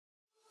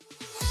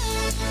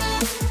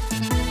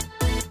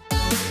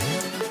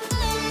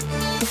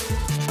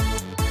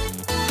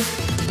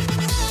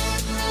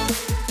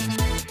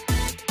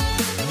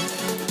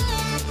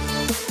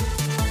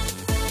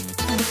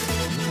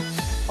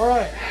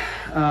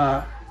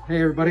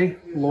Hey everybody,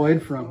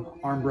 Lloyd from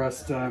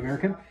Armbrust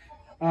American.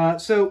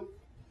 So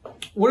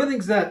one of the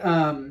things that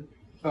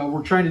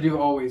we're trying to do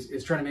always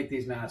is trying to make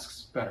these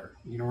masks better.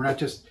 You know, we're not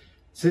just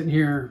sitting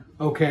here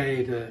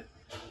okay to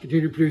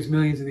continue to produce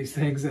millions of these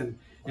things and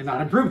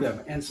not improve them.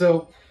 And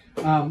so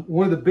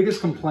one of the biggest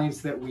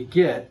complaints that we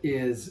get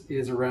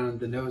is around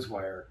the nose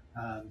wire.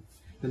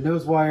 The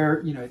nose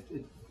wire, you know,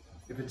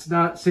 if it's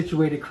not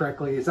situated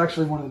correctly, it's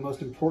actually one of the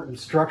most important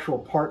structural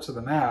parts of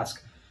the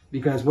mask,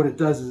 because what it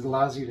does is it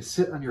allows you to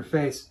sit on your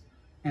face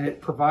and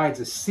it provides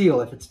a seal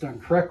if it's done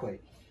correctly.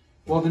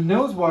 Well, the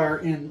nose wire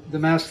in the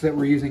masks that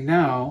we're using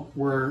now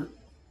were,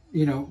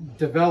 you know,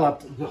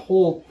 developed, the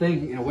whole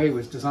thing in a way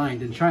was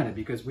designed in China,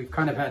 because we've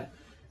kind of had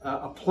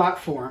a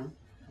platform.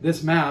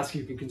 This mask,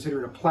 you can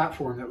consider it a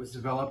platform that was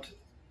developed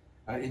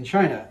in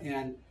China,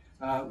 and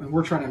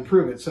we're trying to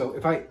improve it. So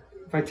if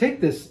I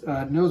take this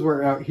nose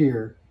wire out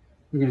here,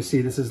 you're going to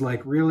see this is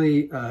like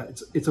really,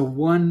 it's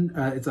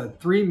a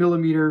 3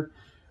 millimeter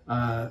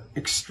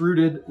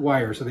extruded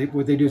wire. So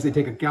what they do is they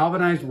take a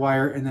galvanized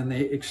wire and then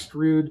they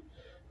extrude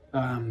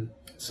some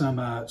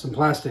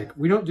plastic.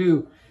 We don't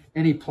do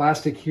any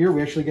plastic here.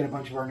 We actually get a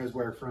bunch of our nose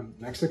wire from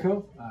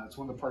Mexico. It's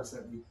one of the parts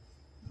that we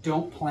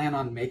don't plan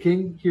on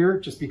making here,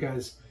 just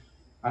because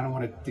I don't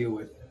want to deal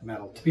with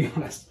metal, to be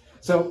honest.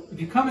 So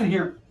if you come in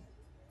here,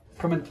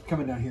 coming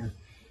down here,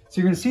 so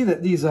you're going to see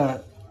that these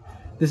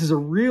this is a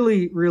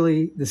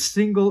really the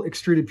single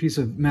extruded piece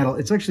of metal.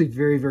 It's actually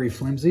very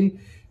flimsy,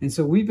 and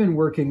so we've been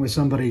working with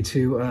somebody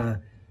to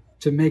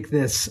make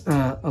this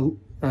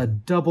a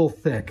double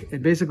thick,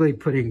 and basically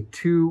putting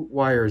 2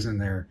 wires in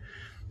there.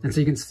 And so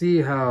you can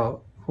see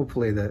how,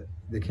 hopefully the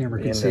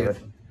camera can see it.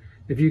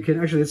 If you can,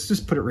 actually, let's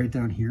just put it right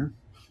down here.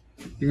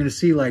 You're going to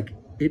see like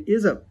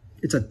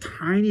it's a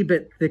tiny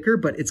bit thicker,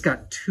 but it's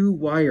got 2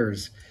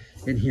 wires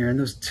in here, and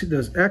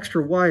those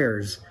extra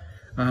wires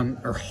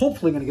are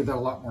hopefully going to give that a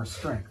lot more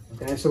strength.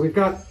 Okay, so we've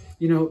got,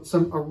 you know,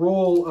 a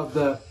roll of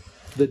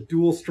the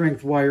dual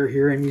strength wire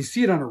here, and you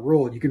see it on a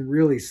roll. You can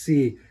really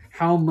see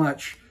how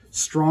much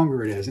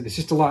stronger it is, and it's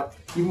just a lot.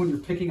 Even when you're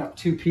picking up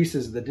 2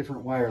 pieces of the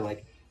different wire,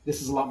 like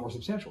this is a lot more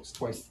substantial. It's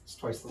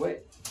twice the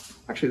weight.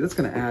 Actually, that's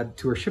going to add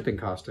to our shipping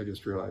cost, I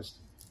just realized.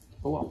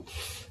 Oh well.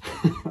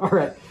 All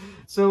right.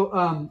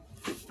 So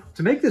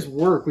to make this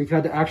work, we've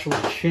had to actually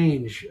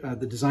change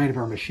the design of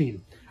our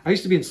machine. I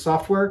used to be in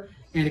software,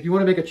 and if you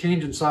want to make a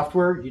change in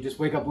software, you just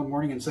wake up one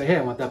morning and say, hey,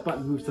 I want that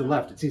button moved to the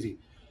left. It's easy.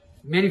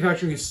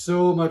 Manufacturing is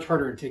so much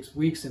harder. It takes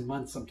weeks and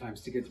months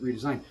sometimes to get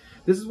redesigned.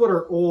 This is what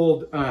our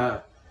old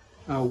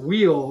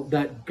wheel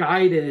that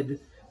guided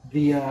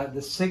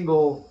the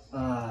single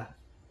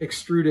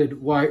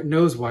extruded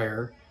nose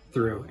wire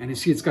through, and you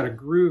see it's got a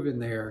groove in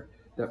there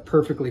that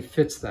perfectly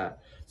fits that.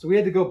 So we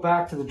had to go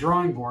back to the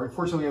drawing board.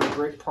 Fortunately, we have a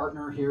great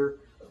partner here.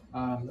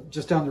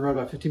 Just down the road,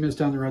 about 15 minutes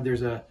down the road,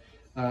 there's a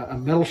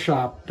metal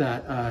shop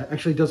that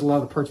actually does a lot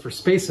of the parts for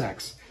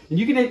SpaceX, and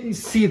you can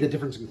see the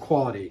difference in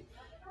quality.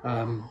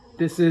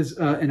 This is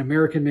an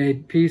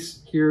American-made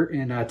piece here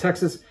in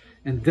Texas,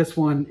 and this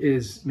one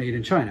is made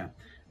in China.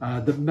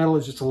 The metal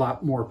is just a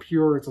lot more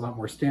pure. It's a lot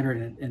more standard.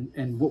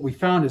 And what we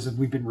found is that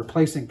we've been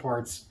replacing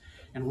parts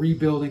and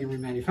rebuilding and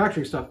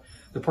remanufacturing stuff.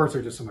 The parts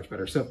are just so much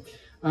better. So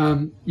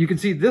you can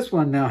see this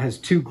one now has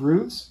 2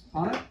 grooves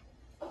on it,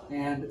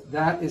 and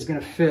that is going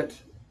to fit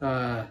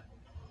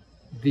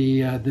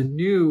the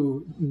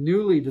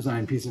newly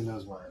designed piece of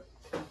nose wire.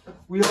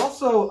 We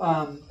also,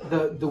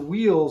 the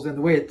wheels and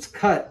the way it's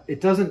cut,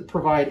 it doesn't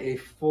provide a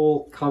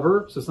full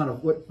cover. So it's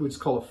not what we'd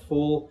call a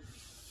full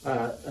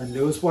a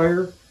nose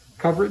wire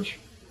coverage.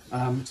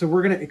 So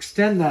we're going to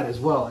extend that as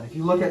well. And if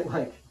you look at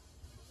like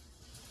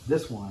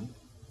this one,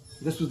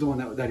 this was the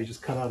one that he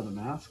just cut out of the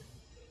mask.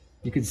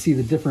 You can see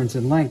the difference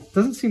in length.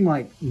 Doesn't seem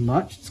like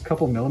much. It's a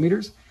couple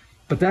millimeters,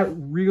 but that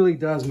really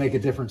does make a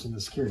difference in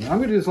the security. Now, I'm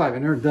going to do this live.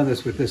 I've never done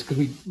this with this because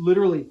we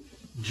literally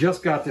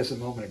just got this a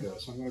moment ago.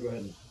 So I'm going to go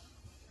ahead and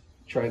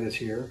try this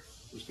here.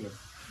 I'm just going to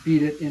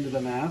feed it into the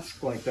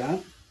mask like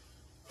that.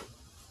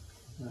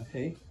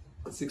 Hey,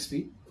 6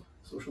 feet,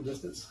 social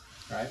distance.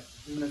 All right,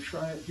 I'm going to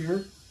try it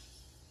here.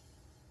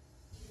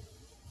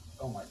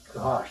 Oh my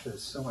gosh,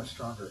 that's so much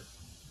stronger.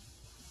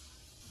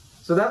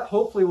 So that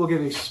hopefully will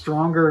give a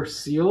stronger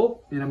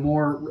seal and a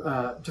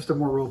more, just a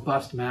more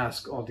robust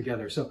mask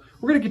altogether. So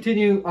we're going to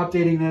continue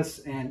updating this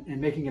and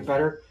making it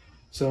better.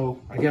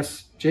 So I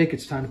guess, Jake,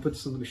 it's time to put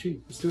this on the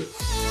machine. Let's do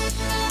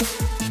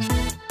it.